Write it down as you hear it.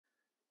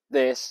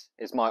This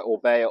is my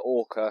Orbea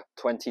ORCA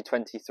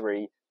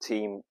 2023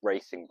 team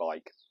racing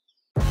bike.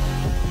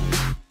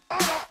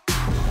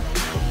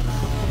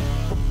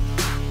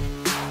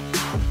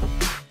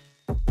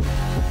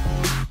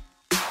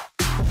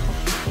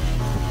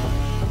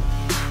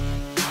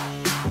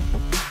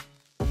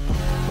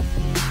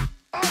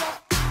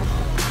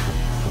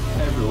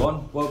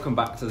 Welcome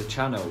back to the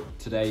channel.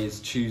 Today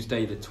is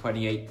Tuesday the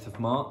 28th of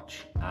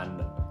March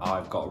and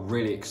I've got a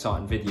really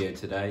exciting video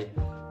today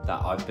that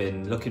I've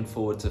been looking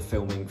forward to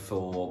filming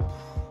for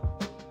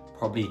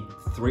probably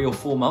 3 or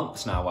 4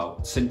 months now,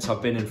 well, since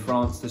I've been in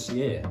France this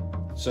year.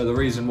 So the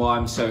reason why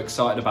I'm so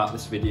excited about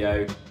this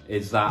video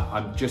is that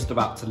I'm just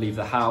about to leave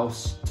the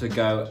house to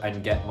go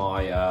and get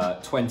my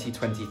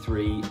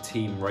 2023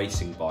 team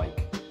racing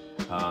bike.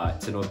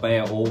 It's an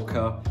Orbea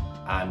ORCA.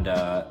 And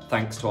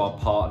thanks to our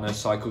partner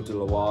Cycle de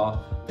Loire,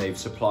 they've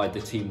supplied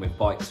the team with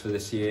bikes for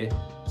this year.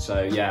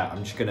 So yeah,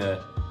 I'm just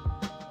gonna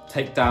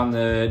take down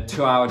the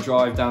 2-hour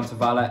drive down to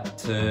Valette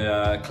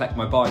to collect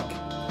my bike.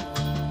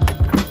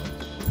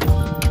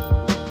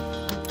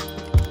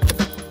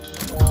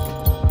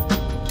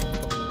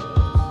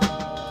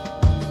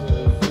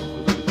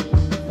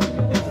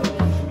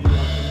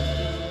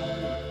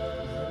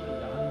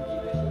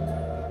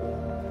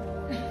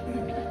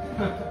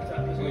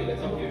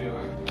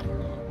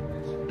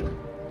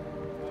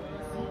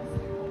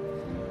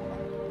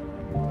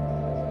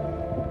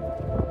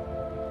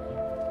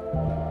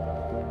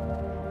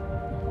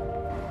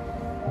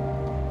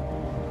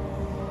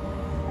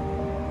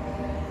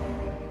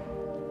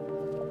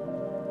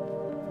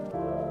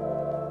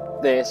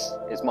 This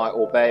is my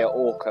Orbea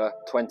ORCA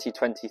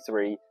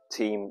 2023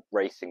 team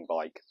racing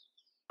bike.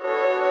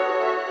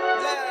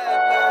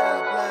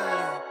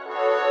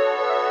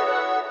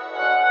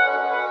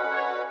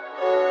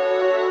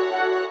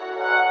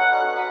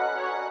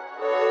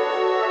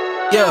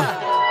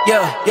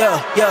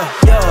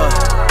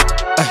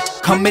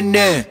 Coming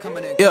in,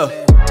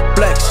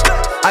 flex,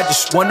 I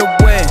just wanna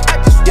win,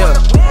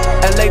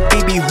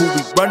 LABB who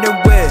we running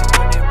with,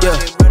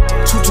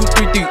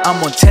 2233,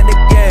 I'm on 10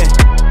 again,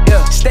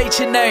 state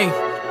your name,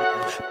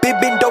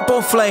 HDBeenDope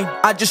on flame,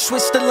 I just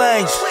switched the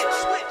lanes,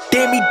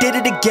 damn he did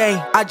it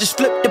again, I just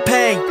flipped the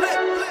pain,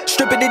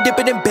 stripping and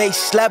dipping in bass,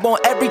 slab on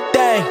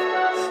everything.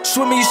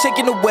 Swimming, you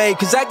sinking away,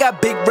 cause I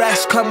got big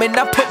racks coming.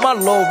 I put my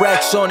low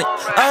racks on it.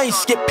 I ain't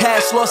skip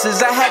past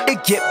losses, I had to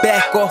get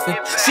back off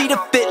it. See the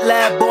fit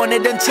lab on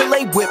it until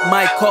they whip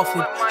my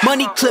coffin.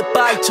 Money clip,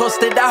 I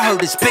tossed it, I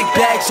heard it's big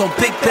bags on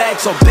big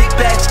bags on big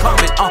bags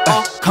coming.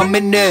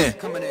 Coming in,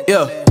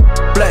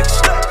 flex,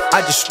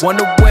 I just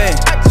wanna win,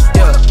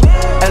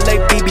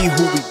 LABB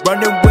who we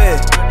running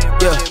with,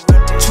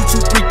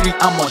 2233,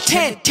 I'm on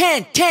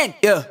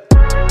 10,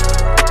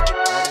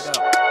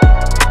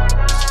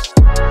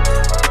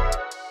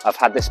 I've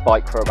had this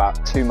bike for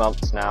about 2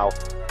 months now.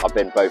 I've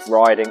been both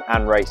riding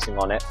and racing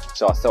on it,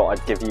 so I thought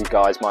I'd give you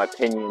guys my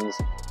opinions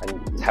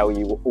and tell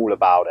you all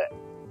about it.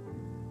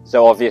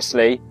 So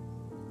obviously,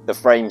 the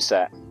frame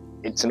set.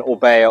 It's an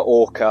Orbea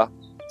ORCA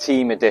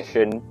team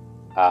edition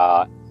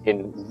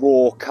in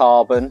raw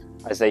carbon,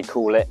 as they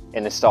call it,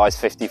 in a size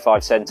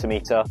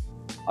 55cm.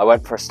 I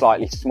went for a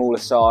slightly smaller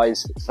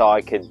size so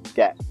I could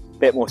get a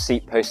bit more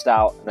seat post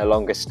out and a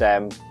longer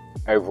stem.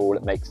 Overall,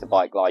 it makes the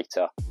bike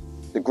lighter.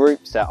 The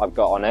group set I've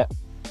got on it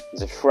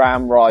is a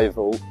SRAM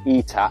Rival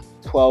eTap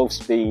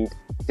 12-speed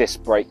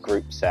disc brake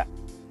group set,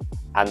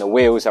 and the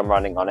wheels I'm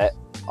running on it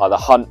are the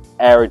Hunt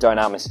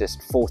aerodanmist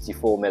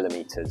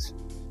 44mm.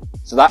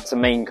 So that's the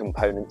main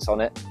components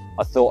on it.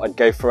 I thought I'd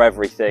go for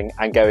everything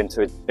and go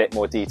into a bit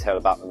more detail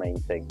about the main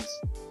things.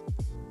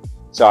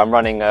 So I'm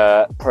running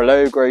a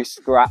Prolog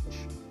scratch,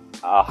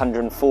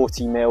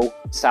 140mm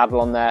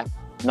saddle on there,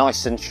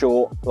 nice and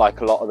short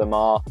like a lot of them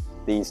are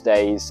these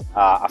days.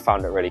 I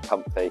found it really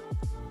comfy.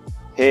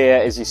 Here,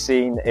 as you've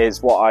seen,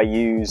 is what I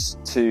use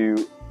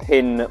to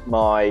pin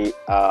my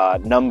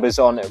numbers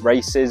on at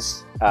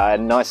races. A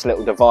nice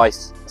little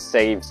device,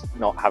 saves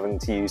not having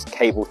to use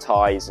cable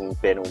ties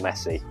and being all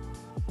messy.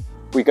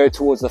 If we go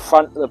towards the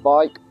front of the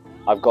bike,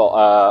 I've got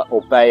a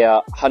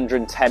Orbea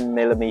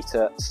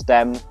 110mm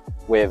stem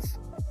with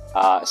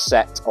a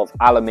set of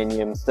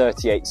aluminium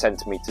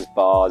 38cm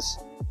bars,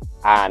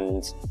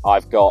 and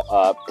I've got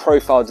a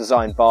profile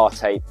design bar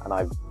tape, and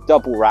I've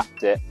double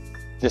wrapped it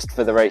just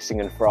for the racing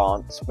in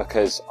France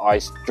because I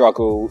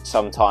struggle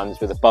sometimes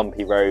with the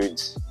bumpy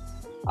roads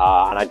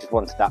and I just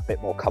wanted that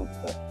bit more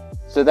comfort.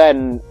 So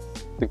then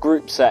the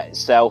group set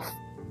itself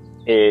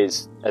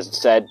is, as I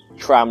said,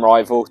 SRAM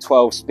Rival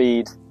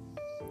 12-speed.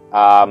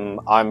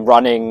 I'm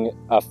running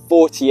a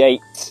 48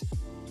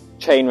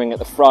 chainring at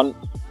the front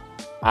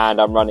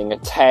and I'm running a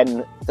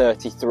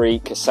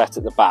 10-33 cassette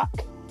at the back.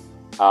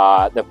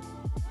 The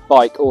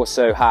bike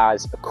also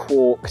has a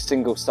Quark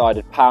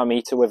single-sided power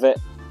meter with it,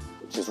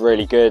 which is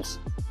really good.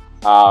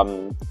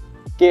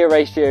 Gear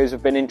ratios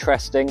have been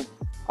interesting.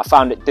 I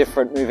found it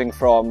different moving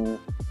from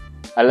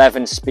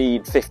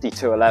 11-speed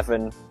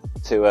 50-11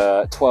 to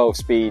a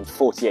 12-speed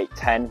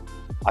 48-10.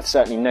 I've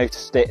certainly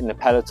noticed it in the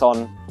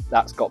peloton.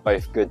 That's got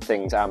both good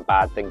things and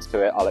bad things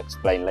to it. I'll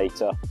explain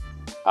later.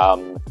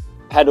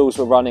 Pedals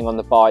we're running on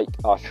the bike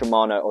are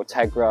Shimano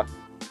Ultegra.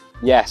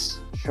 Yes,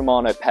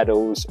 Shimano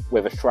pedals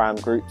with a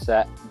SRAM group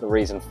set. The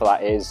reason for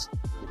that is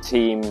the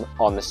team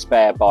on the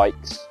spare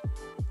bikes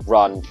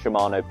run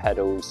Shimano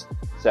pedals.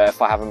 So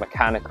if I have a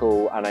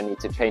mechanical and I need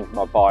to change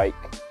my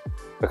bike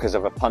because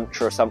of a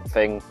puncture or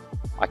something,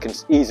 I can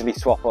easily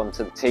swap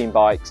onto the team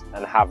bikes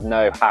and have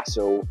no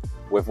hassle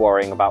with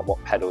worrying about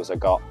what pedals I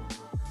got.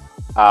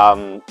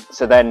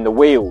 So then the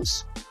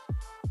wheels.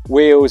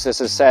 Wheels,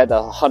 as I said,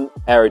 are Hunt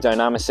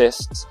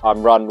aerodynamicists.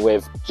 I'm run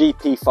with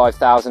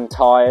GP5000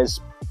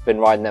 tyres. Been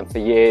riding them for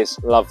years,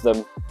 love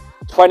them.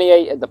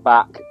 28 at the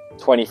back,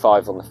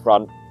 25 on the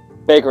front.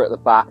 Bigger at the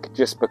back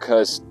just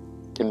because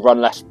you can run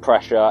less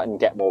pressure and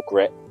get more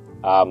grip.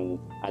 And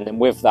then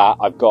with that,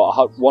 I've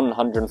got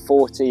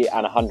 140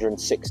 and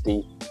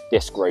 160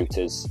 disc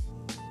rotors.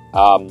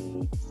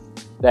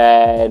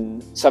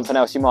 Then something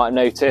else you might have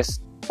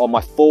noticed on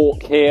my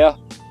fork here,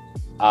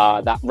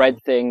 that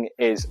red thing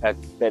is a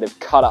bit of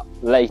cut up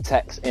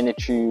latex inner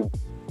tube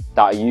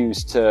that I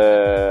use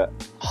to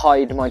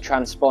hide my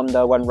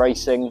transponder when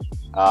racing.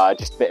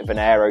 Just a bit of an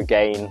aero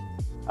gain,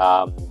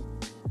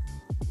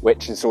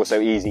 which is also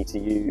easy to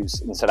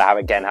use instead of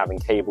having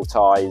cable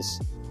ties.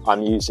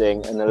 I'm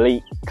using an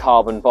Elite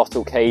carbon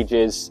bottle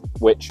cages,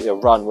 which are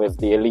run with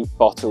the Elite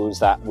bottles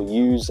that we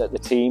use at the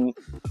team.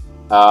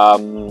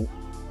 And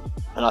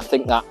I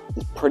think that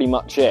is pretty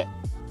much it.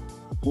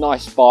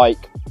 Nice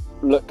bike,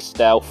 looks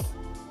stealth.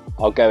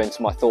 I'll go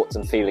into my thoughts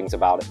and feelings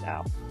about it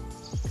now.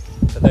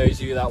 For those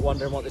of you that are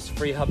wondering what this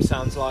free hub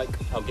sounds like,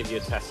 I'll give you a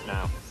test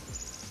now.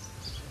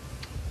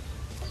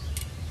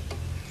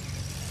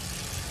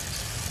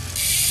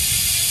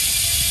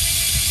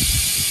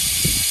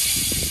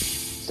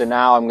 So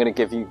now I'm going to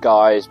give you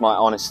guys my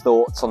honest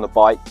thoughts on the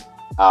bike.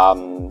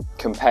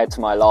 Compared to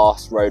my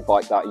last road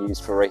bike that I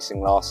used for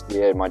racing last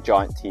year, my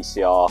Giant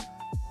TCR,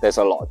 there's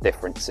a lot of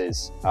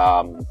differences.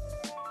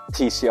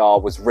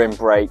 TCR was rim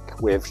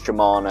brake with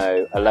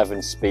Shimano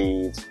 11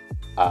 speed,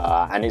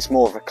 and it's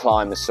more of a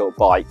climber sort of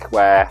bike,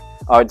 where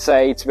I would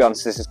say, to be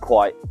honest, this is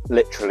quite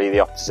literally the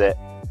opposite.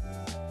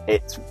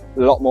 It's a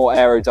lot more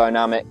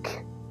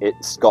aerodynamic,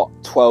 it's got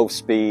 12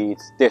 speed,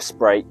 disc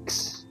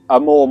brakes, a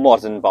more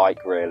modern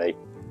bike really.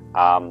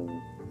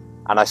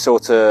 And I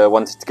sort of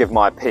wanted to give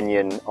my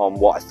opinion on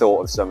what I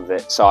thought of some of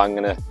it, so I'm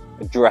going to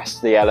address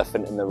the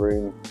elephant in the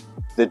room,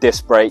 the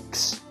disc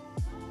brakes.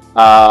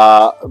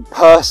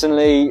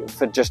 Personally,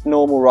 for just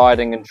normal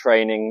riding and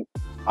training,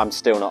 I'm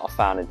still not a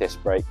fan of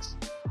disc brakes.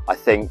 I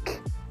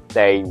think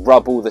they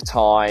rub all the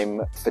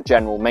time. For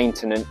general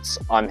maintenance,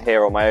 I'm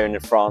here on my own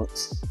in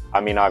France. I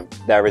mean,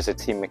 there is a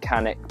team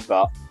mechanic,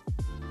 but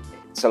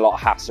it's a lot of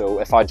hassle.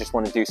 If I just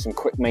want to do some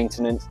quick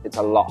maintenance, it's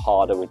a lot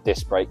harder with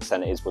disc brakes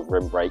than it is with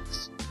rim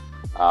brakes.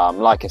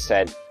 Like I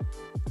said,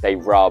 they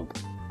rub.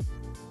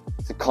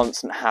 It's a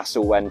constant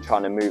hassle when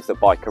trying to move the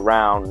bike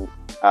around.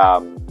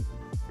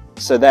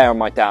 So there are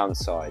my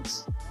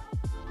downsides.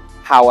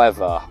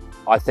 However,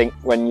 I think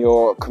when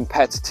you're a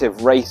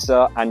competitive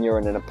racer and you're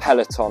in a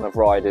peloton of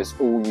riders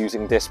all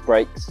using disc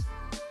brakes,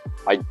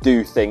 I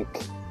do think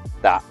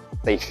that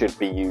they should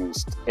be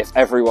used. If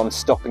everyone's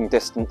stopping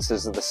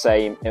distances are the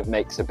same, it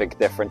makes a big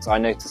difference. I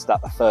noticed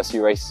that the first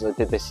few races I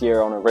did this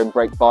year on a rim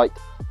brake bike,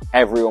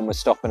 everyone was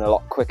stopping a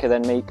lot quicker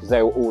than me because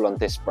they were all on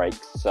disc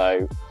brakes.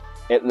 So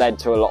it led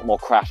to a lot more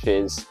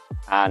crashes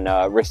and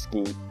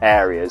risky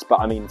areas. But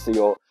I mean, for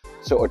your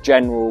sort of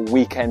general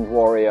weekend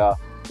warrior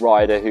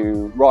rider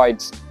who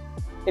rides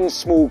in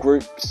small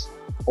groups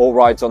or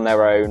rides on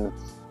their own,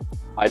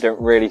 I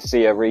don't really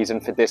see a reason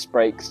for disc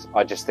brakes.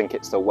 I just think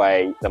it's the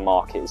way the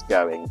market is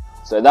going.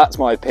 So that's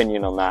my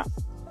opinion on that.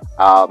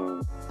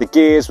 The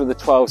gears with the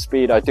 12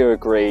 speed, I do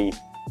agree,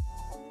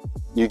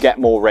 you get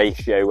more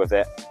ratio with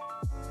it,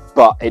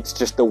 but it's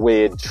just a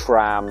weird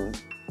SRAM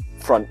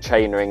front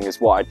chainring is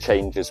what I'd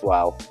change as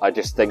well. I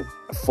just think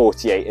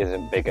 48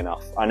 isn't big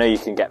enough. I know you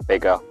can get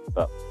bigger,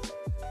 but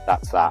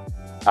that's that.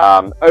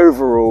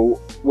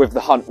 Overall, with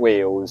the Hunt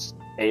wheels,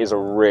 it is a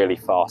really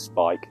fast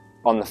bike.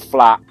 On the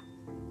flat,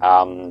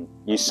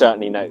 you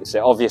certainly notice it.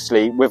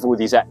 Obviously, with all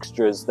these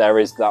extras, there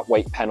is that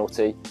weight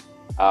penalty.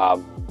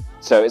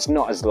 So it's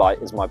not as light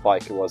as my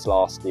bike was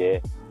last year,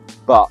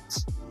 but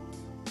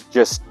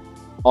just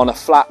on a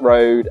flat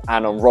road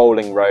and on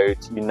rolling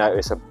roads, you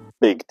notice a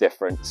big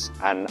difference.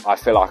 And I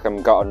feel like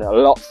I'm going a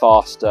lot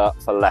faster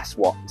for less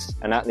watts.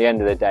 And at the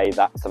end of the day,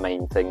 that's the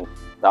main thing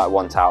that I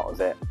want out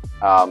of it.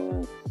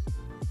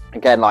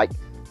 Again, like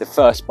the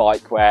first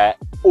bike where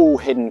all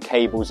hidden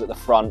cables at the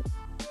front,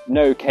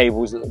 no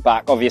cables at the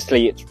back.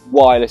 Obviously it's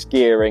wireless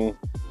gearing,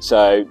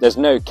 so there's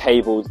no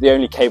cables. The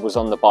only cables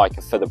on the bike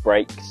are for the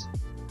brakes.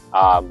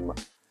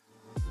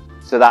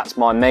 So that's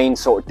my main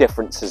sort of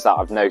differences that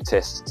I've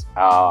noticed.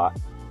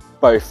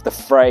 Both the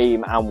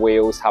frame and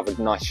wheels have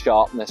a nice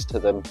sharpness to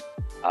them.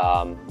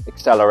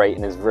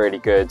 Accelerating is really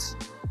good.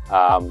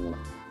 And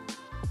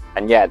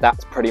yeah,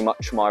 that's pretty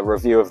much my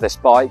review of this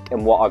bike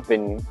and what I've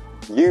been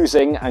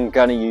using and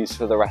gonna use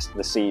for the rest of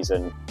the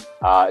season.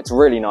 It's a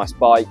really nice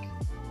bike.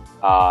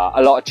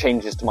 A lot of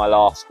changes to my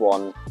last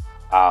one.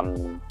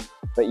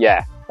 But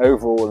yeah,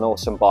 overall an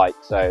awesome bike.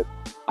 So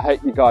I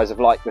hope you guys have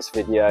liked this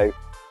video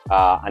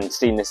and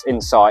seen this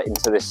insight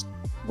into this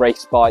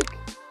race bike.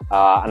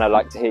 And I'd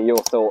like to hear your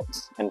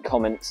thoughts and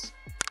comments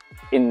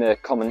in the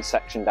comment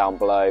section down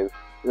below.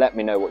 Let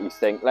me know what you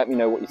think. Let me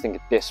know what you think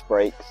of disc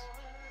brakes.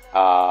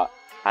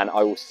 And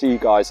I will see you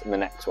guys in the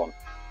next one.